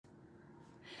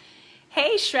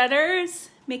Hey Shredders,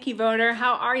 Mikki Voter,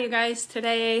 how are you guys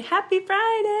today? Happy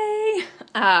Friday!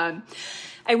 I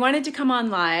wanted to come on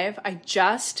live. I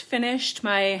just finished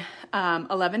my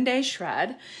 11-day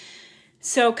shred.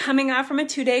 So coming off from a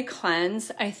 2-day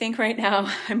cleanse, I think right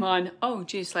now I'm on,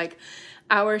 like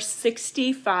hour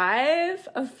 65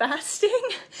 of fasting.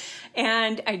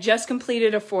 And I just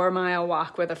completed a 4-mile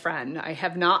walk with a friend. I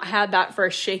have not had that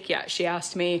first shake yet. She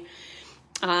asked me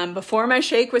before my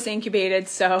shake was incubated,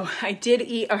 so I did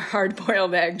eat a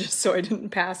hard-boiled egg just so I didn't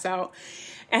pass out,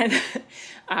 and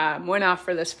went off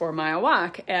for this 4-mile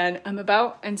walk. And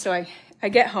so I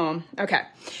get home. Okay,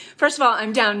 first of all,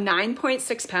 I'm down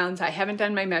 9.6 pounds. I haven't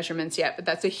done my measurements yet, but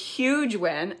that's a huge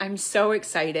win. I'm so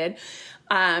excited.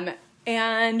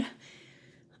 And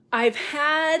I've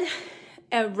had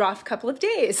a rough couple of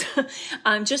days,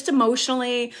 just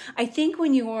emotionally. I think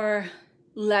when you're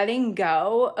letting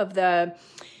go of the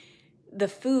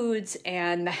foods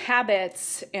and the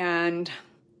habits, and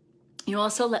you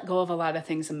also let go of a lot of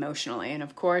things emotionally. And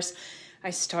of course, I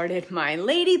started my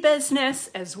lady business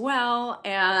as well,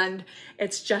 and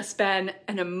it's just been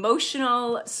an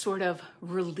emotional sort of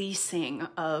releasing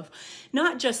of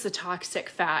not just the toxic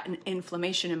fat and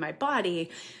inflammation in my body,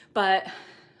 but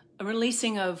a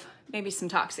releasing of maybe some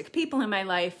toxic people in my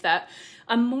life that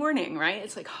I'm mourning, right?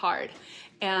 It's like hard.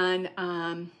 And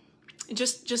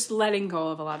just letting go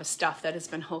of a lot of stuff that has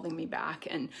been holding me back.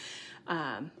 And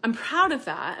I'm proud of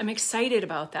that. I'm excited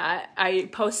about that. I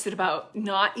posted about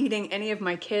not eating any of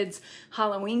my kids'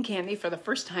 Halloween candy for the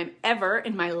first time ever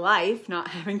in my life, not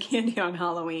having candy on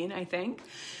Halloween, I think.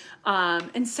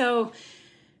 And so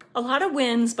a lot of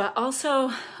wins, but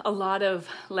also a lot of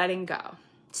letting go.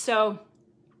 So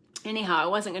anyhow, I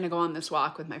wasn't going to go on this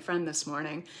walk with my friend this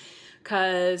morning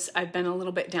because I've been a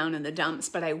little bit down in the dumps,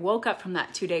 but I woke up from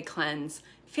that 2-day cleanse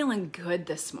feeling good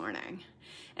this morning.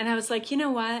 And I was like, you know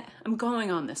what? I'm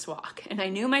going on this walk. And I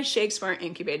knew my shakes weren't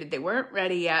incubated. They weren't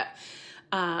ready yet.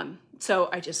 So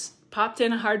I just popped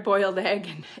in a hard-boiled egg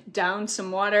and downed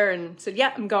some water and said,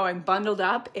 yeah, I'm going. Bundled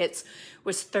up. It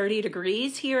was 30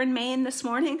 degrees here in Maine this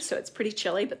morning, so it's pretty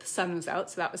chilly, but the sun was out,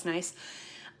 so that was nice.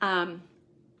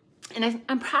 And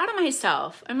I'm proud of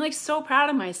myself. I'm like so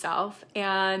proud of myself.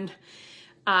 And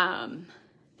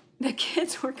the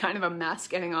kids were kind of a mess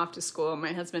getting off to school.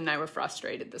 My husband and I were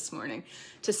frustrated this morning,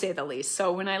 to say the least.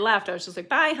 So when I left, I was just like,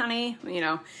 bye, honey,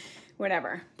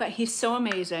 whatever. But he's so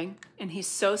amazing and he's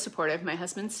so supportive. My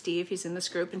husband, Steve, he's in this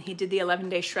group and he did the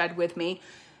 11-day shred with me.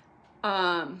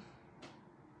 I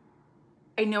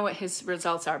know what his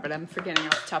results are, but I'm forgetting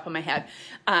off the top of my head.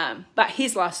 But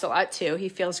he's lost a lot too. He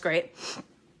feels great.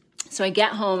 So I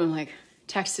get home and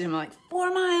texted him,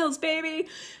 4 miles, baby.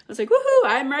 I was like, woohoo,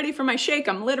 I'm ready for my shake.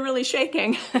 I'm literally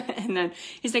shaking. And then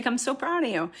he's like, I'm so proud of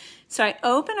you. So I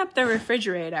open up the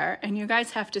refrigerator and you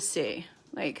guys have to see,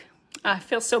 I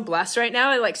feel so blessed right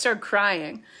now. I started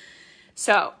crying.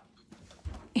 So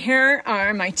here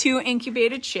are my 2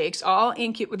 incubated shakes, all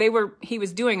he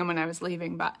was doing them when I was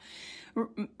leaving, but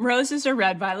roses are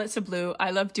red, violets are blue.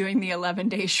 I love doing the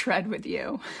 11-day shred with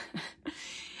you.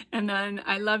 And then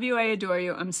I love you, I adore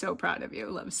you, I'm so proud of you,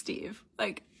 love, Steve.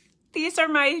 These are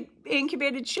my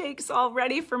incubated shakes all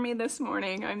ready for me this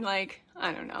morning. I'm I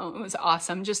don't know, it was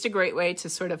awesome. Just a great way to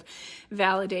sort of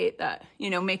validate that,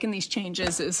 making these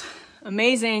changes is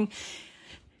amazing,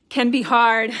 can be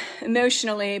hard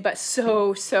emotionally, but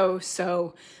so, so,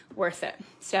 so worth it.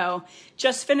 So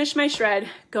just finished my shred,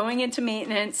 going into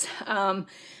maintenance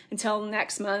until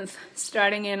next month,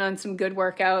 starting in on some good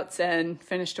workouts, and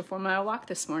finished a 4-mile walk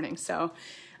this morning. So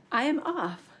I am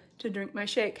off to drink my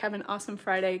shake. Have an awesome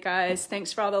Friday, guys.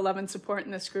 Thanks for all the love and support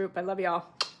in this group. I love y'all.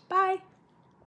 Bye.